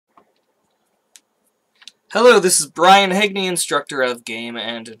Hello, this is Brian Hegney, instructor of Game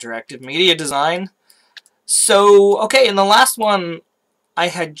and Interactive Media Design. Okay, in the last one, I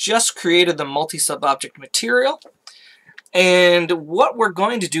had just created the multi-sub-object material. And what we're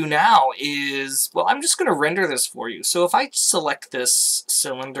going to do now is, well, I'm just going to render this for you. So if I select this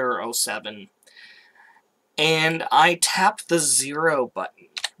cylinder 07, and I tap the 0 button,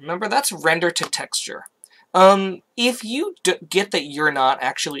 remember that's render to texture. If you get that you're not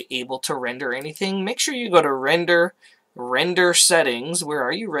actually able to render anything, make sure you go to Render Settings. Where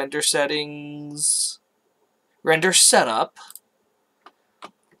are you? Render Settings, Render Setup.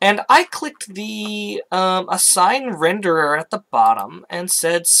 And I clicked the Assign Renderer at the bottom and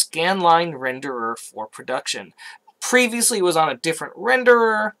said Scanline Renderer for production. Previously it was on a different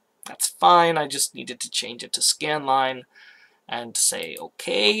renderer. That's fine. I just needed to change it to Scanline and say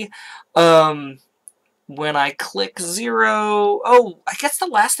OK. When I click 0, I guess the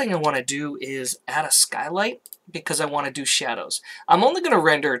last thing I want to do is add a skylight because I want to do shadows. I'm only going to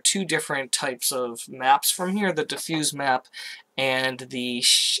render 2 different types of maps from here, the diffuse map and the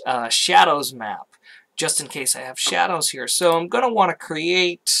shadows map, just in case I have shadows here. So I'm going to want to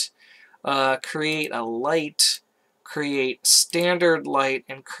create a light, create standard light,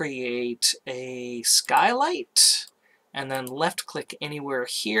 and create a skylight. And then left click anywhere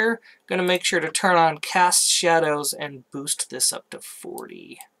here. Going to make sure to turn on cast shadows and boost this up to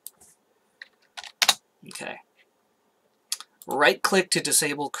 40. Okay. Right click to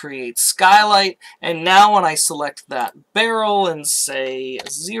disable create skylight, and now when I select that barrel and say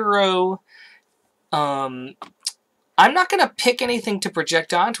 0, I'm not going to pick anything to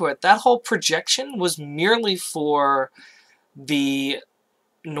project onto it. That whole projection was merely for the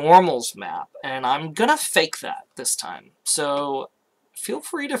normals map, and I'm gonna fake that this time, so feel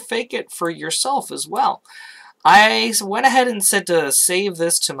free to fake it for yourself as well. I went ahead and said to save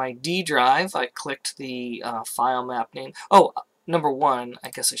this to my D drive. I clicked the file map name. Number 1, I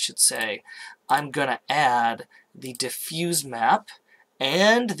guess I should say, I'm gonna add the diffuse map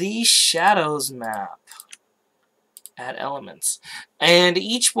and the shadows map. Add elements. And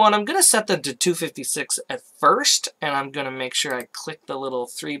each one, I'm going to set them to 256 at first, and I'm going to make sure I click the little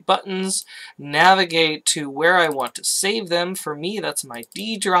 3 buttons, navigate to where I want to save them. For me, that's my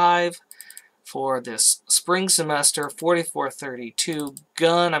D drive. For this spring semester 4432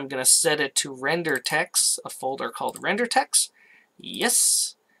 gun, I'm going to set it to render text, a folder called render text.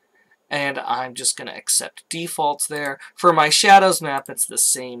 Yes. And I'm just going to accept defaults there. For my shadows map, it's the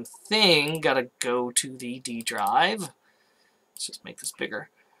same thing. Got to go to the D drive. Let's just make this bigger.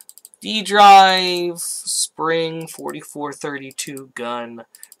 D drive, spring 4432 gun,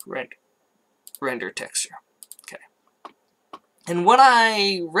 render texture. Okay. And when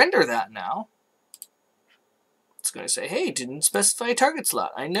I render that now, it's going to say, hey, didn't specify target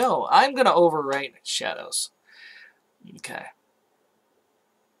slot. I know. I'm going to overwrite shadows. Okay.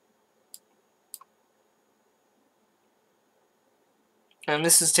 And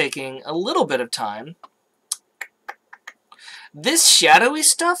this is taking a little bit of time. This shadowy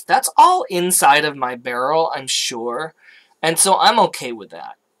stuff, that's all inside of my barrel, I'm sure. And so I'm okay with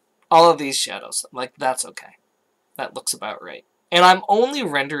that. All of these shadows, like, that's okay. That looks about right. And I'm only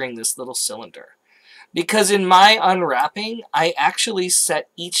rendering this little cylinder. Because in my unwrapping, I actually set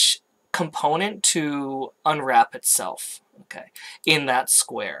each component to unwrap itself, okay, in that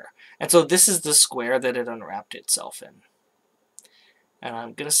square. And so this is the square that it unwrapped itself in. And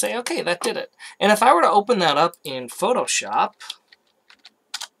I'm going to say, okay, that did it. And if I were to open that up in Photoshop,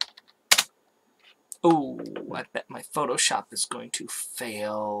 I bet my Photoshop is going to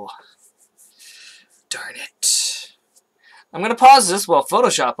fail. Darn it. I'm going to pause this while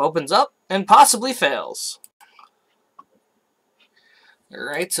Photoshop opens up and possibly fails.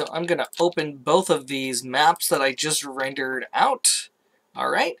 Alright, so I'm going to open both of these maps that I just rendered out.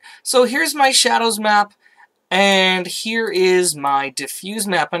 Alright, so here's my shadows map. And here is my diffuse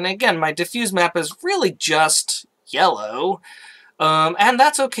map. And again, my diffuse map is really just yellow. And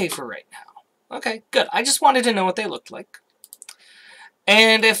that's okay for right now. Okay, good. I just wanted to know what they looked like.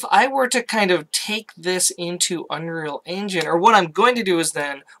 And if I were to kind of take this into Unreal Engine, or what I'm going to do is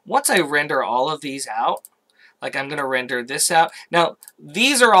then, once I render all of these out, like I'm going to render this out. Now,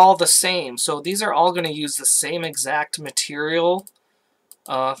 these are all the same. So these are all going to use the same exact material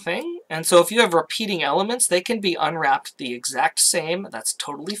thing. And so if you have repeating elements, they can be unwrapped the exact same. That's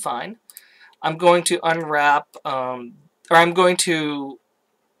totally fine. I'm going to unwrap, I've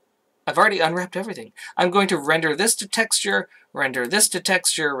already unwrapped everything. I'm going to render this to texture, render this to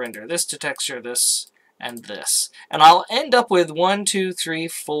texture, render this to texture, this, and this. And I'll end up with 1, 2, 3,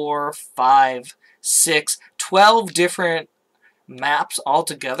 4, 5, 6, 12 different maps all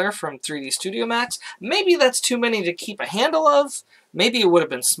together from 3D Studio Max. Maybe that's too many to keep a handle of. Maybe it would have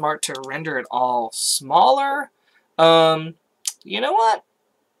been smart to render it all smaller. You know what?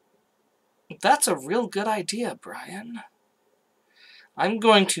 That's a real good idea, Brian. I'm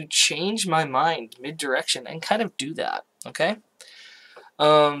going to change my mind mid-direction and kind of do that, okay?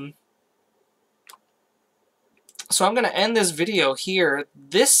 So I'm going to end this video here.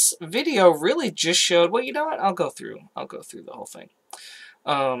 This video really just showed, well, you know what? I'll go through the whole thing.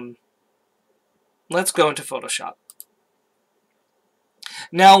 Let's go into Photoshop.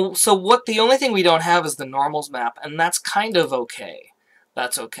 Now, so the only thing we don't have is the normals map, and that's kind of okay.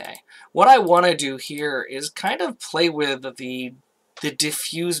 That's okay. What I want to do here is kind of play with the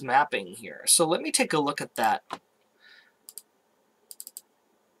diffuse mapping here. So let me take a look at that.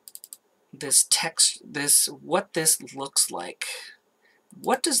 This text, what this looks like.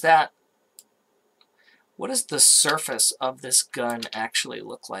 What does the surface of this gun actually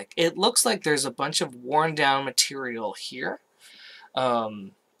look like? It looks like there's a bunch of worn down material here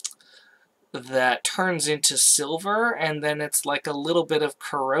that turns into silver, and then it's like a little bit of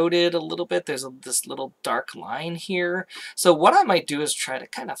corroded a little bit. There's this little dark line here. So what I might do is try to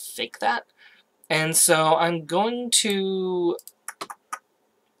kind of fake that. And so I'm going to,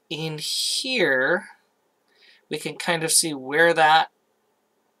 in here, we can kind of see where that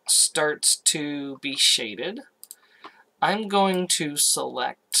starts to be shaded. I'm going to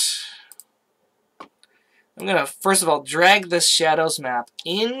select, I'm going to first of all drag this shadows map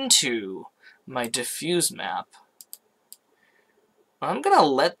into my diffuse map. I'm going to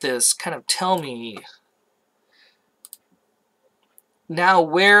let this kind of tell me now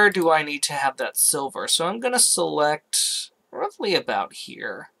where do I need to have that silver. So I'm going to select roughly about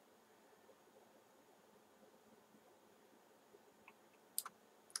here.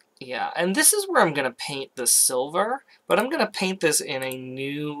 Yeah, and this is where I'm going to paint the silver, but I'm going to paint this in a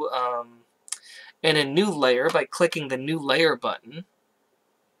new layer by clicking the new layer button.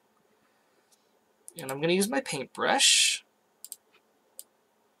 And I'm going to use my paintbrush.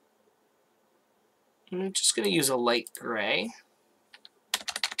 I'm just going to use a light gray.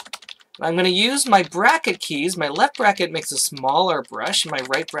 I'm going to use my bracket keys. My left bracket makes a smaller brush, and my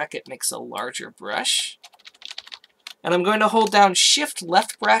right bracket makes a larger brush. And I'm going to hold down Shift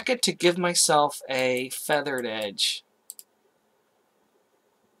left bracket to give myself a feathered edge.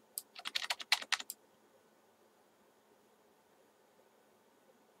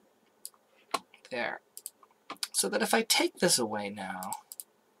 There. So that if I take this away now,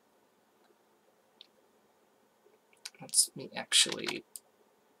 let's me actually,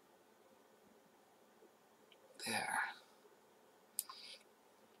 there.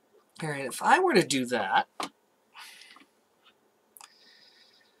 Alright, if I were to do that,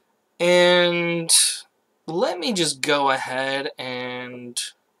 and let me just go ahead and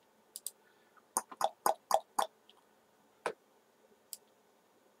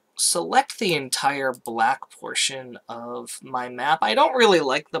select the entire black portion of my map. I don't really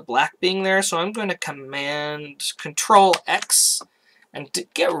like the black being there, so I'm going to Control X and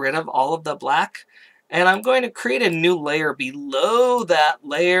get rid of all of the black. And I'm going to create a new layer below that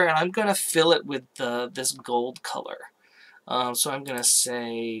layer, and I'm going to fill it with this gold color. So I'm going to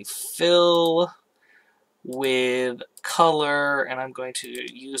say fill with color, and I'm going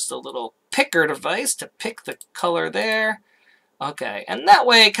to use the little picker device to pick the color there. Okay, and that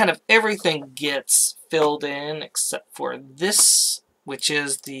way kind of everything gets filled in except for this, which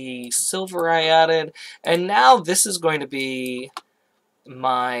is the silver I added. And now this is going to be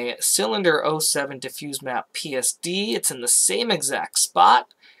my Cylinder 07 Diffuse Map PSD. It's in the same exact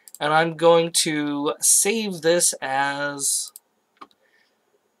spot. And I'm going to save this as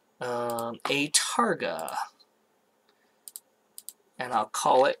a Targa. And I'll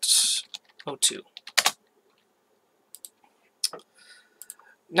call it 02.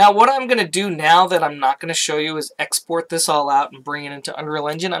 Now what I'm going to do now that I'm not going to show you is export this all out and bring it into Unreal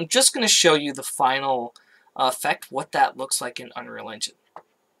Engine. I'm just going to show you the final effect, what that looks like in Unreal Engine.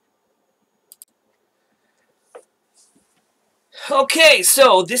 Okay,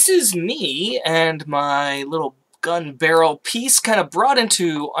 so this is me and my little gun barrel piece kind of brought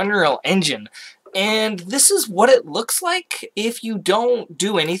into Unreal Engine. And this is what it looks like if you don't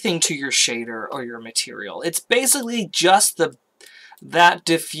do anything to your shader or your material. It's basically just that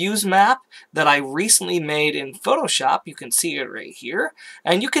diffuse map that I recently made in Photoshop. You can see it right here.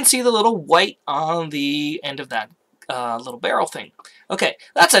 And you can see the little white on the end of that little barrel thing. Okay,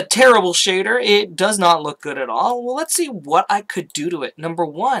 that's a terrible shader. It does not look good at all. Well, let's see what I could do to it. Number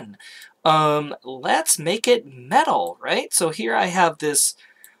one, let's make it metal, right? So here I have this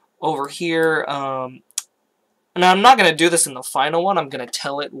over here, Now, I'm not going to do this in the final one. I'm going to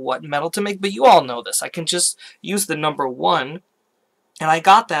tell it what metal to make, but you all know this. I can just use the number 1, and I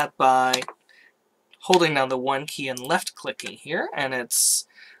got that by holding down the 1 key and left-clicking here, and it's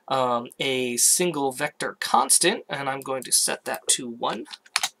a single vector constant, and I'm going to set that to 1.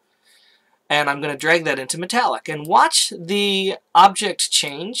 And I'm going to drag that into metallic. And watch the object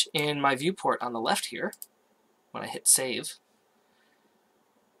change in my viewport on the left here when I hit save.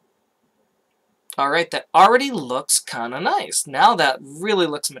 Alright, that already looks kind of nice. Now that really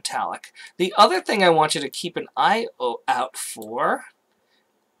looks metallic. The other thing I want you to keep an eye out for,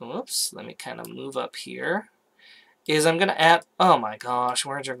 whoops, let me kind of move up here, is I'm going to add, oh my gosh,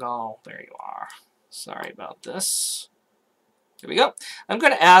 where'd you go? There you are. Sorry about this. Here we go. I'm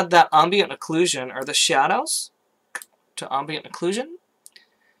going to add that ambient occlusion, or the shadows, to ambient occlusion.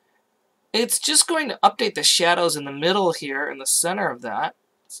 It's just going to update the shadows in the middle here, in the center of that.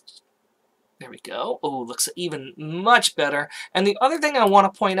 There we go. Oh, looks even much better. And the other thing I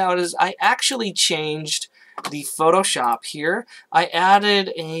want to point out is I actually changed the Photoshop here. I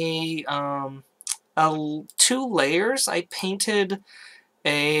added a 2 layers. I painted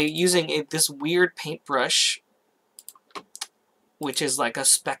using this weird paintbrush, which is like a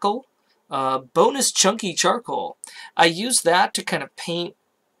speckle, bonus chunky charcoal. I used that to kind of paint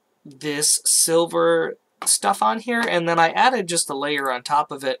this silver stuff on here, and then I added just a layer on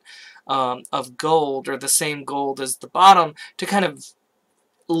top of it of gold, or the same gold as the bottom, to kind of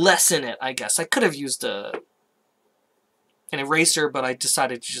lessen it, I guess. I could have used an eraser, but I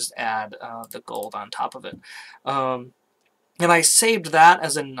decided to just add the gold on top of it. And I saved that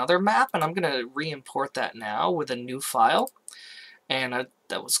as another map, and I'm going to re-import that now with a new file. And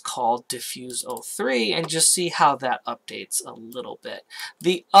that was called diffuse 03, and just see how that updates a little bit.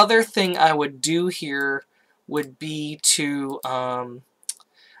 The other thing I would do here would be to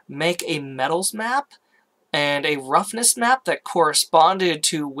make a metals map and a roughness map that corresponded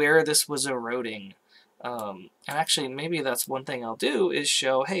to where this was eroding. And actually, maybe that's one thing I'll do, is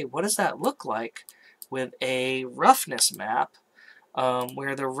show, hey, what does that look like with a roughness map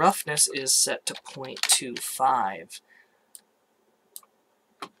where the roughness is set to 0.25.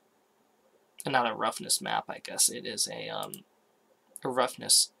 Not a roughness map, I guess. It is a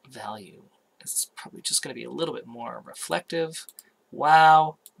roughness value. It's probably just going to be a little bit more reflective.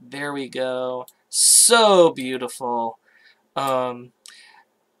 Wow, there we go. So beautiful. Oh,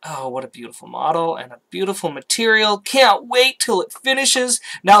 what a beautiful model and a beautiful material. Can't wait till it finishes.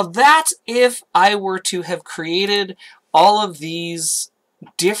 Now that's if I were to have created all of these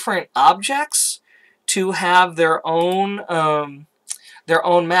different objects to have their own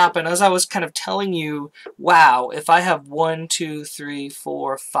map. And as I was kind of telling you, wow, if I have 1, 2, 3,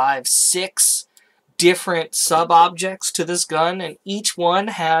 4, 5, 6 different sub-objects to this gun, and each one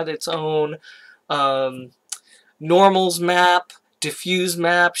had its own normals map, diffuse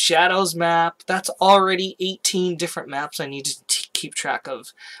map, shadows map, that's already 18 different maps I need to keep track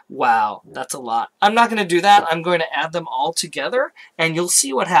of. Wow, that's a lot. I'm not going to do that. I'm going to add them all together, and you'll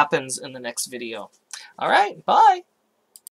see what happens in the next video. All right, bye.